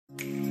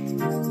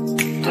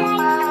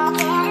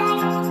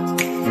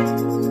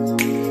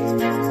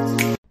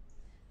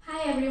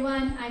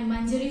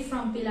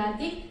from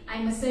Pilatique.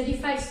 I'm a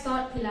certified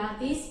STOTT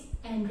Pilates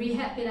and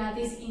Rehab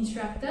Pilates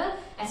instructor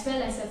as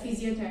well as a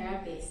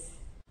physiotherapist.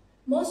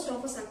 Most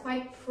of us are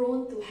quite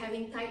prone to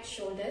having tight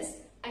shoulders,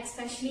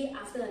 especially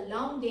after a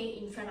long day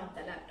in front of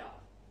the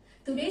laptop.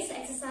 Today's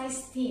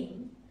exercise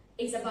theme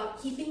is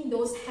about keeping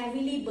those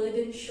heavily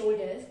burdened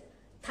shoulders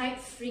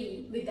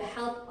tight-free with the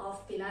help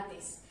of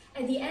Pilates.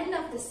 At the end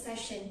of the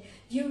session,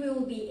 you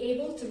will be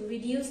able to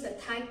reduce the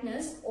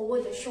tightness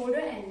over the shoulder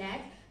and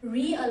neck,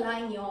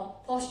 realign your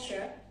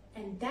posture,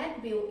 and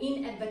that will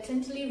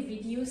inadvertently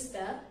reduce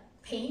the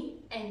pain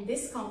and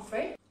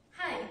discomfort.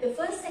 Hi, the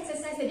first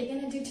exercise that you're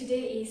going to do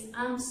today is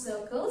arm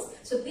circles.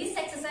 So this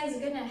exercise is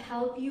going to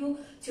help you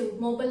to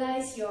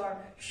mobilize your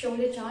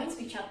shoulder joints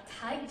which are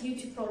tight due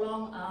to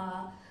prolonged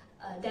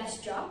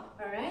desk job.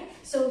 Alright,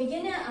 so we're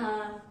going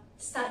to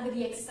start with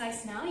the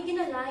exercise now. You're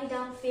going to lie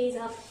down face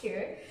up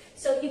here.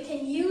 So you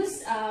can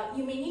use,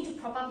 you may need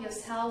to prop up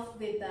yourself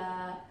with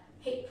a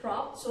head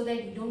prop so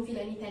that you don't feel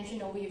any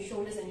tension over your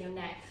shoulders and your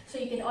neck. So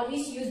you can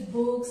always use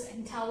books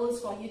and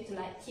towels for you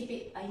to keep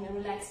it in a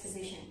relaxed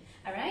position.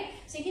 Alright,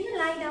 so you're going to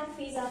lie down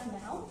face up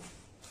now.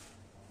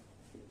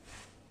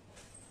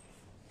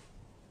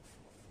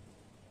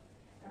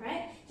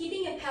 Alright,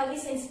 keeping your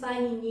pelvis and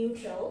spine in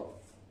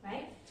neutral.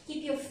 Right,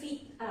 keep your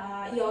feet,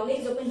 your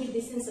legs open hip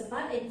distance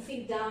apart and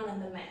feet down on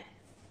the mat.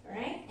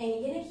 Alright, and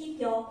you're going to keep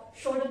your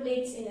shoulder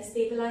blades in a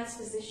stabilized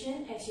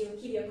position as you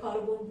keep your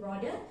collarbone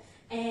broader.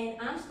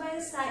 And arms by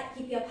the side,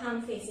 keep your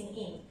palm facing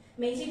in.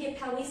 Maintain your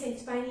pelvis and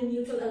spine in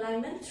neutral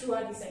alignment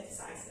throughout this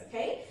exercise,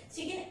 okay?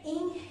 So you're going to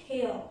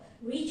inhale,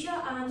 reach your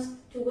arms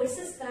towards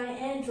the sky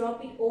and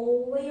drop it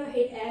over your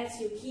head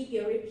as you keep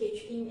your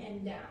ribcage in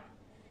and down.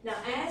 Now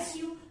as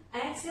you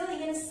exhale, you're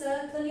going to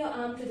circle your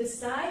arm to the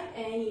side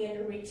and you're going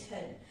to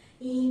return.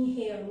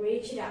 Inhale,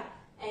 reach it up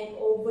and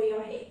over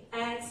your head.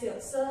 Exhale,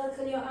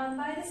 circle your arm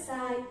by the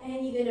side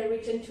and you're going to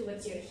return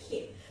towards your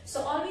hip. So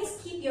always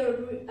keep your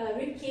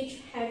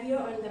ribcage heavier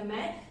on the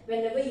mat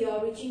whenever you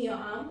are reaching your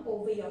arm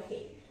over your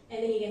head.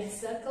 And then you're going to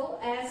circle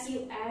as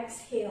you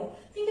exhale.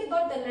 Think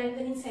about the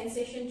lengthening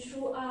sensation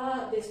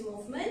throughout this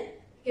movement.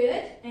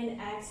 Good.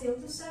 And exhale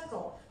to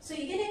circle. So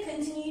you're going to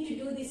continue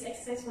to do this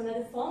exercise for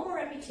another 4 more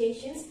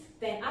repetitions.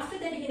 Then after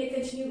that, you're going to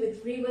continue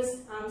with reverse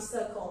arm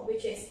circle,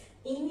 which is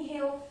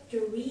inhale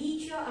to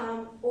reach your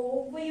arm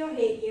over your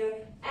head here.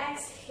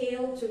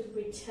 Exhale to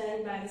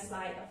return by the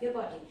side of your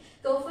body.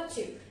 Go for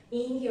 2.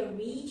 Inhale,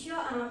 reach your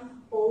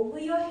arm over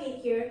your head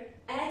here.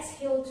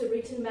 Exhale to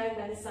return back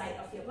by the side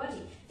of your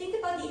body. Think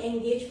about the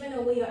engagement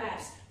over your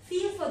abs.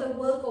 Feel for the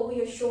work over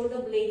your shoulder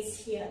blades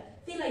here.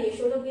 Feel like your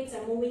shoulder blades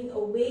are moving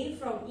away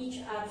from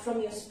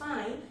from your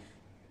spine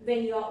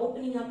when you are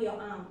opening up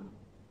your arm.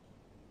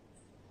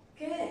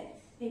 Good.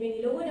 And when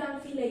you lower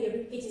down, feel like your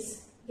ribcage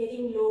is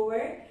getting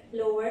lower,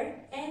 lower,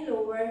 and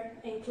lower,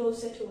 and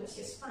closer towards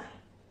your spine.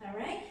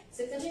 Alright?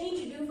 So continue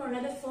to do for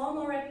another 4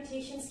 more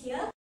repetitions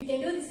here. You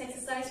can do this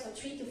exercise for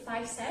 3 to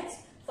 5 sets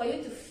for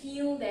you to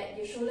feel that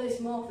your shoulder is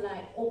more of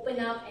open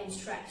up and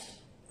stretched.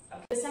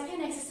 Okay. The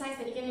second exercise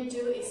that you're going to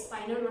do is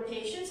spinal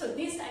rotation. So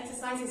this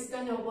exercise is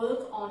going to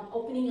work on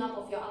opening up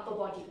of your upper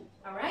body.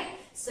 Alright?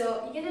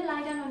 So you're going to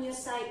lie down on your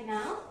side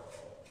now.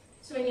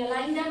 So when you're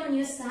lying down on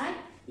your side,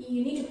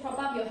 you need to prop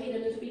up your head a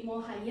little bit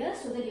more higher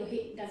so that your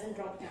head doesn't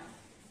drop down.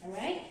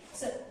 Alright?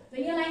 So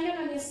when you're lying down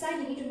on your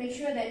side, you need to make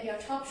sure that your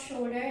top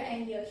shoulder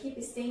and your hip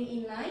is staying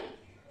in line.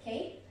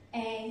 Okay?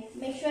 And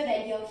make sure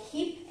that your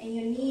hip and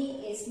your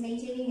knee is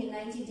maintaining a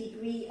 90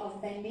 degree of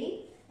bending.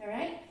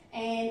 Alright?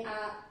 And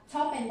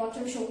top and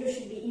bottom shoulder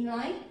should be in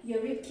line.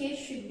 Your rib cage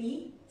should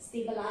be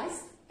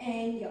stabilized.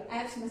 And your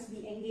abs must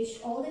be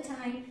engaged all the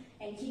time.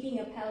 And keeping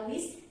your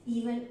pelvis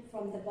even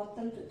from the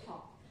bottom to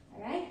top.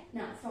 Alright,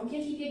 now from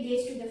here keep your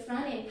gaze to the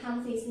front and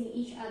palm facing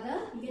each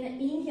other. You're going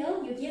to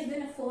inhale, your gaze is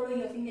going to follow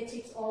your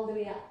fingertips all the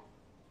way up.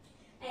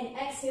 And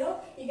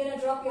exhale, you're going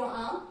to drop your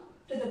arm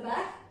to the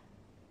back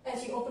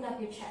as you open up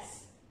your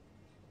chest.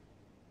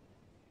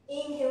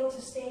 Inhale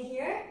to stay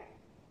here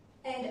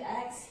and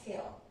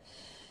exhale.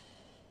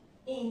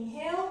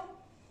 Inhale,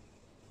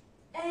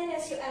 and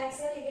as you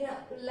exhale, you're going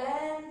to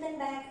lengthen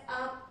back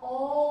up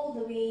all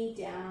the way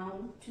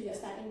down to your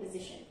starting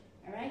position.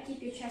 Alright,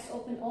 keep your chest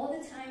open all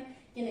the time.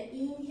 You're going to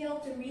inhale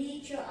to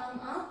reach your arm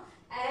up.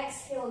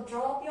 Exhale,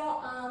 drop your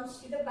arms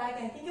to the back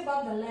and think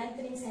about the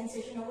lengthening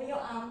sensation over your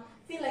arm.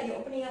 Feel like you're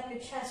opening up your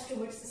chest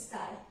towards the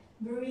sky.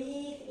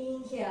 Breathe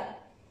in here.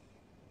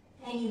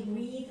 And you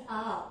breathe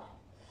out.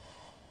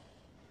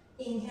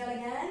 Inhale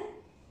again.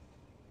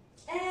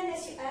 And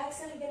as you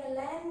exhale, you're going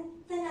to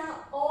lengthen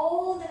out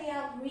all the way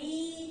up.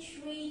 Reach,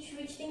 reach,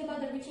 reach. Think about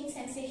the reaching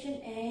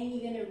sensation and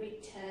you're going to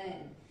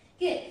return.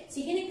 Good. So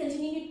you're going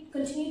to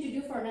continue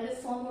to do for another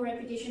 4 more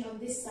repetition on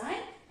this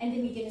side, and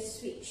then we're going to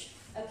switch.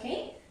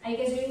 Okay? Are you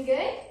guys doing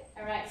good?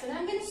 Alright, so now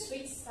I'm going to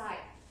switch side.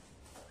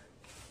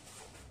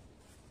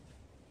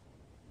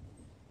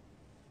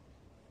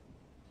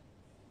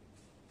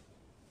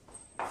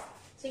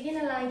 So you're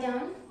going to lie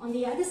down on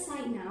the other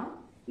side now,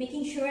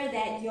 making sure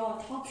that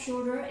your top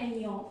shoulder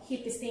and your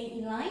hip is staying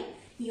in line.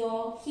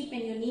 Your hip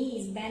and your knee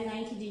is bent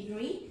 90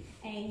 degrees,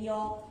 and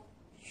your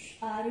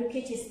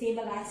ribcage is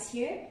stabilized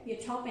here, your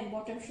top and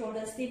bottom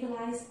shoulder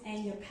stabilized,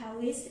 and your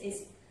pelvis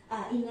is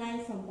in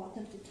line from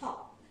bottom to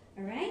top.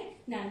 Alright,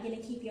 now you're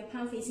going to keep your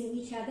palm facing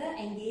each other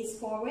and gaze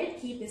forward.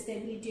 Keep the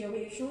stability over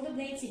your shoulder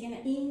blades. You're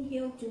going to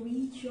inhale to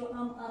reach your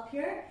arm up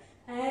here.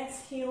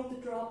 Exhale to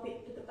drop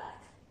it to the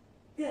back.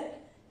 Good.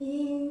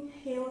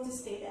 Inhale to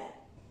stay there.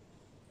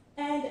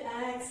 And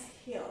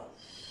exhale.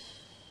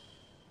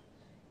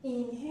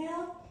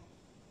 Inhale.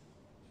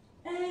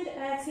 And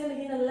exhale.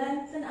 You're going to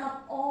lengthen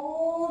up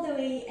all the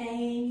way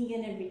and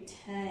you're going to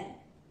return.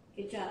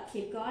 Good job.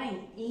 Keep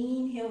going.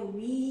 Inhale.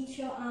 Reach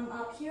your arm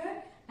up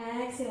here.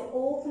 Exhale,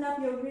 open up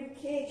your rib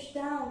cage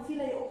down. Feel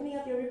like you're opening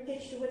up your rib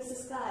cage towards the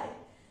sky.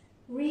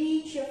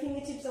 Reach your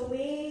fingertips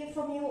away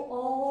from you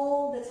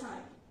all the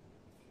time.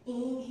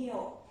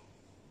 Inhale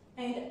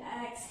and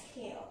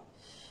exhale.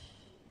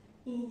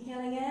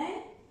 Inhale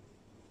again.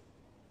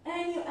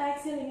 And you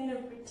exhale, you're going to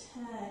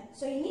return.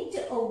 So you need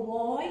to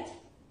avoid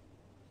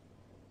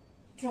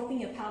dropping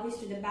your pelvis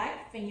to the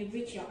back when you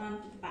reach your arm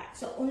to the back.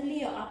 So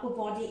only your upper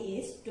body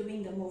is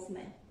doing the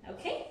movement.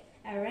 Okay?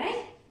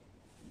 Alright?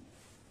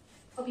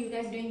 Hope you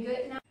guys are doing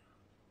good now.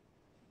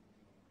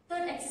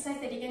 Third exercise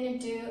that you're going to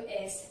do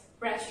is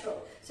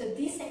breaststroke. So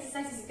this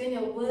exercise is going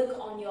to work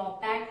on your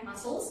back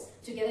muscles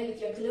together with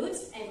your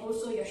glutes and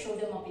also your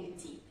shoulder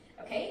mobility.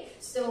 Okay,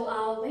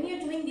 so when you're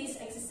doing this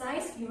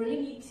exercise, you really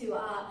need to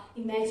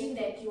imagine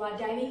that you are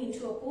diving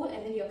into a pool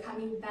and then you're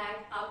coming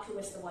back up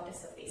towards the water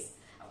surface.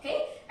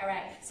 Okay,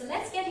 alright, so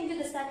let's get into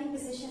the starting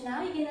position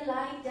now. You're going to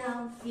lie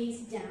down, face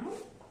down,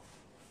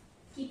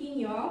 keeping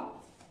your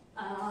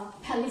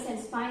pelvis and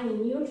spine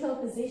in neutral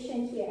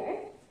position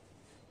here.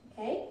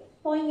 Okay,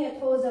 point your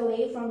toes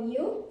away from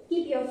you.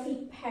 Keep your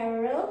feet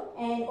parallel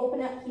and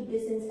open up hip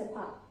distance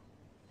apart.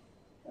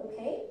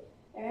 Okay,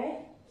 alright.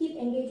 Keep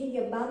engaging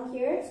your bum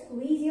here.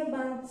 Squeeze your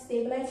bum,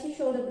 stabilize your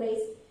shoulder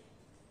blades,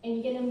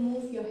 and you're gonna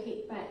move your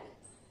head back.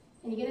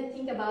 And you're gonna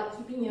think about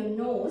keeping your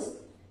nose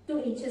 2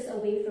 inches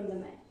away from the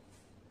mat.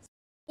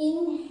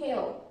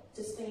 Inhale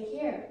to stay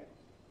here,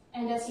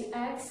 and as you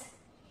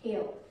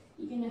exhale,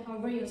 you're gonna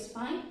hover your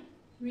spine.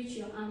 Reach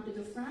your arm to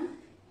the front.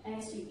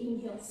 As you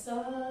inhale,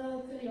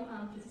 circle your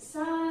arm to the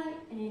side,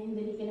 and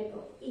then you're going to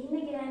go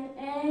in again,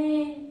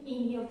 and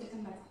inhale to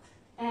come back.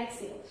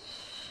 Exhale.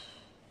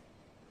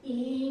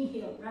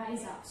 Inhale,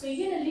 rise up. So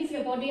you're going to lift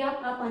your body up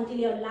until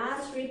your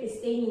last rib is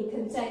staying in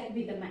contact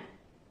with the mat.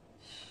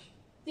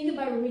 Think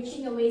about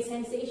reaching away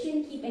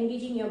sensation. Keep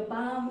engaging your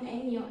bum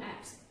and your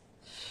abs.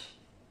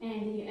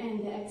 And you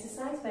end the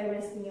exercise by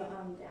resting your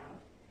arm down.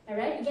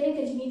 Alright, you're going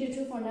to continue to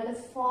do for another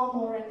 4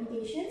 more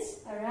repetitions.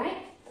 Alright,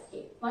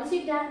 okay. Once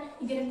you're done,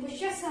 you're going to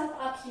push yourself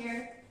up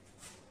here.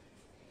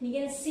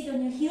 You're going to sit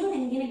on your heel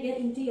and you're going to get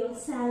into your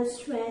side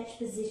stretch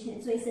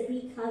position. So it's a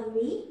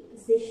recovery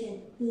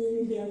position.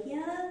 Inhale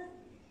here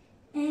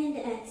and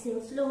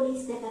exhale.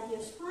 Slowly step up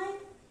your spine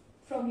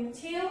from your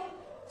tail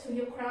to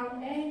your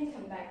crown and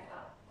come back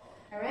up.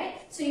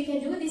 Alright, so you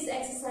can do this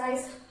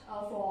exercise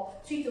for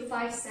 3 to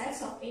 5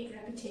 sets of 8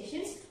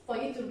 repetitions for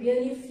you to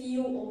really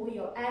feel over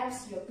your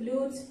abs, your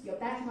glutes, your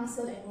back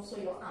muscle, and also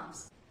your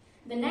arms.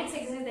 The next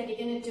exercise that you're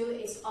going to do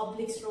is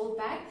obliques roll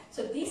back.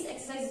 So this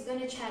exercise is going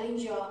to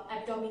challenge your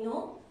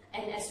abdominal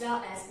and as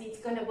well as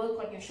it's going to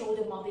work on your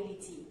shoulder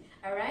mobility.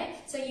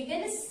 Alright, so you're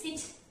going to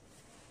sit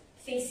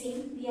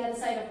facing the other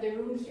side of the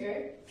room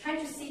here. Try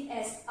to sit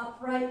as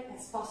upright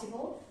as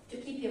possible to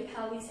keep your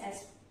pelvis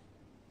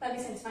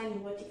and spine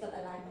in vertical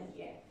alignment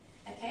here.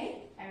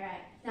 Okay,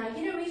 alright. Now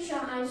you're going to reach your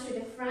arms to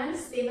the front,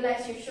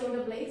 stabilize your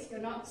shoulder blades. You're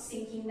not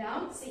sinking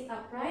down. Sit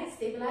upright,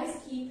 stabilize,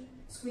 keep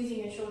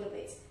squeezing your shoulder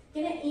blades.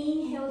 You're going to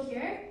inhale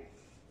here.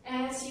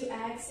 As you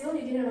exhale,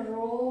 you're going to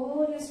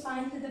roll your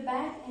spine to the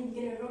back and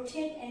you're going to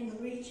rotate and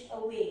reach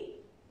away.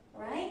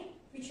 Alright,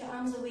 reach your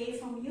arms away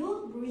from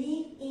you.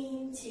 Breathe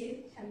in to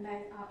come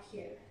back up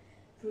here.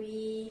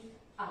 Breathe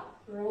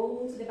out,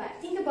 roll to the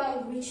back. Think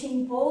about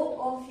reaching both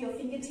of your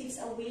fingertips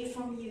away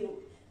from you,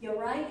 your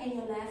right and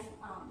your left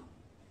arm.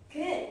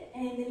 Good,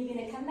 and then you're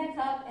going to come back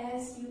up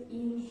as you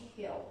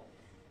inhale.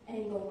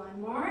 And go one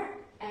more.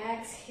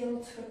 Exhale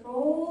to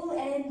roll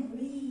and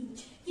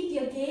reach. Keep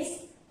your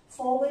gaze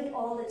forward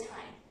all the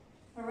time.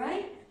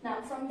 Alright,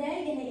 now from there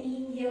you're going to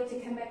inhale to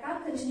come back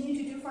up. Continue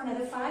to do for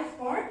another 5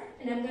 more.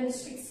 And I'm going to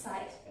switch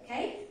side,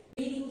 okay?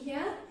 Breathing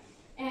here.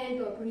 And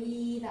go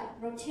breathe out.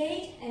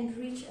 Rotate and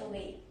reach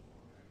away.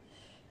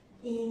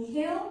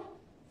 Inhale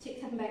to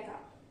come back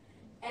up.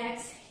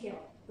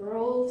 Exhale.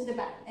 Roll to the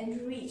back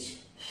and reach.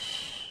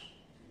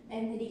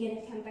 And then you're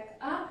going to come back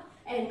up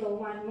and go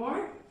one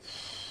more.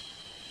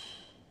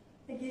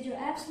 Engage your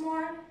abs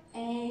more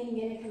and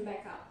you're going to come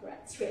back up.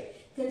 Right,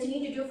 straight.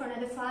 Continue to do for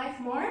another 5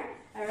 more.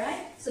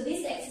 Alright, so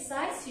this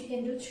exercise you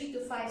can do 3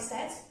 to 5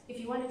 sets. If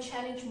you want to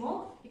challenge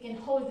more, you can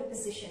hold the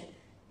position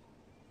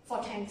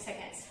for 10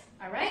 seconds.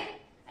 Alright,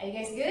 are you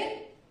guys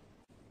good?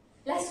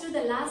 Let's do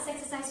the last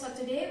exercise for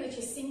today, which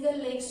is single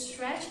leg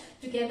stretch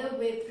together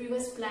with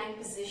reverse plank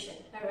position.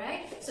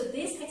 Alright, so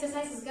this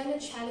exercise is going to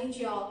challenge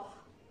your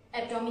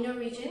abdominal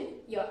region,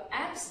 your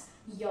abs,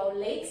 your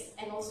legs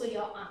and also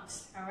your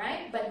arms,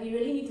 alright? But we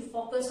really need to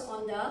focus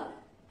on the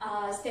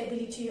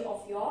stability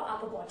of your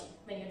upper body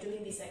when you're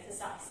doing this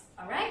exercise,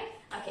 alright?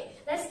 Okay,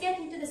 let's get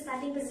into the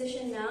starting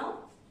position now.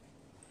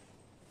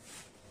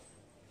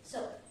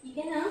 So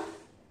you're gonna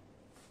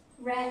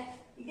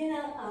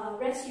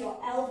rest your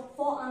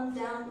forearm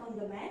down on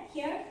the mat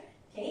here,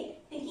 okay?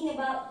 Thinking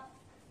about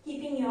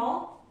keeping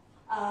your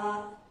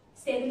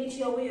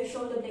stability over your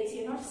shoulder blades.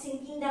 You're not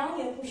sinking down,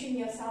 you're pushing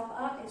yourself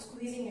up and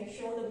squeezing your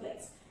shoulder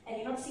blades. And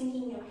you're not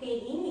sinking your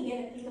head in, you're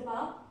going to think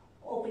about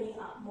opening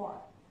up more.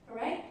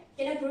 Alright?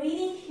 Gonna breathe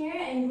in here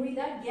and breathe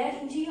out.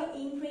 Get into your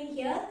imprint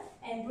here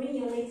and bring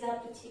your legs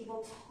up to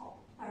tabletop.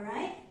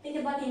 Alright? Think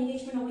about the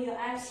engagement over your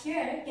abs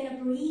here. Gonna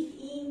breathe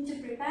in to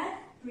prepare,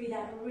 breathe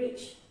out,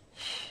 reach.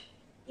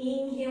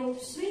 Inhale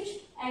to switch,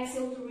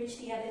 exhale to reach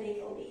the other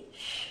leg away.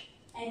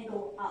 And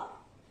go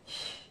up.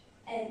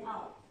 And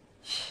out.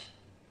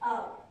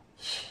 Out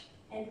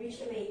and reach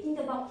away. Think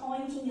about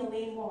pointing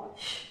away more.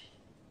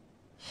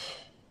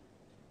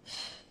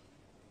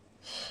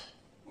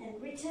 And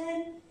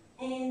return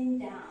and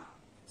down.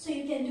 So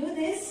you can do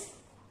this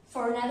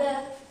for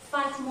another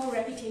 5 more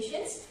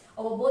repetitions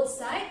over both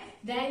sides.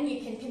 Then you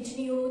can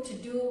continue to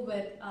do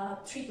with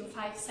 3 to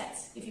 5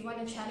 sets. If you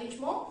want to challenge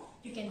more,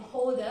 you can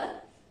hold the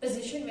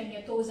position when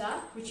your toes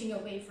are reaching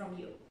away from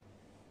you.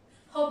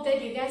 Hope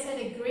that you guys had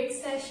a great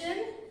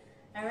session.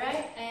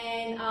 Alright,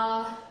 and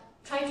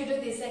try to do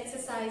these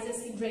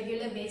exercises in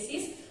regular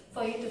basis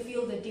for you to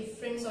feel the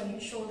difference on your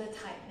shoulder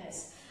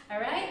tightness.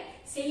 Alright,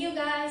 see you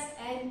guys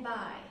and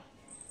bye.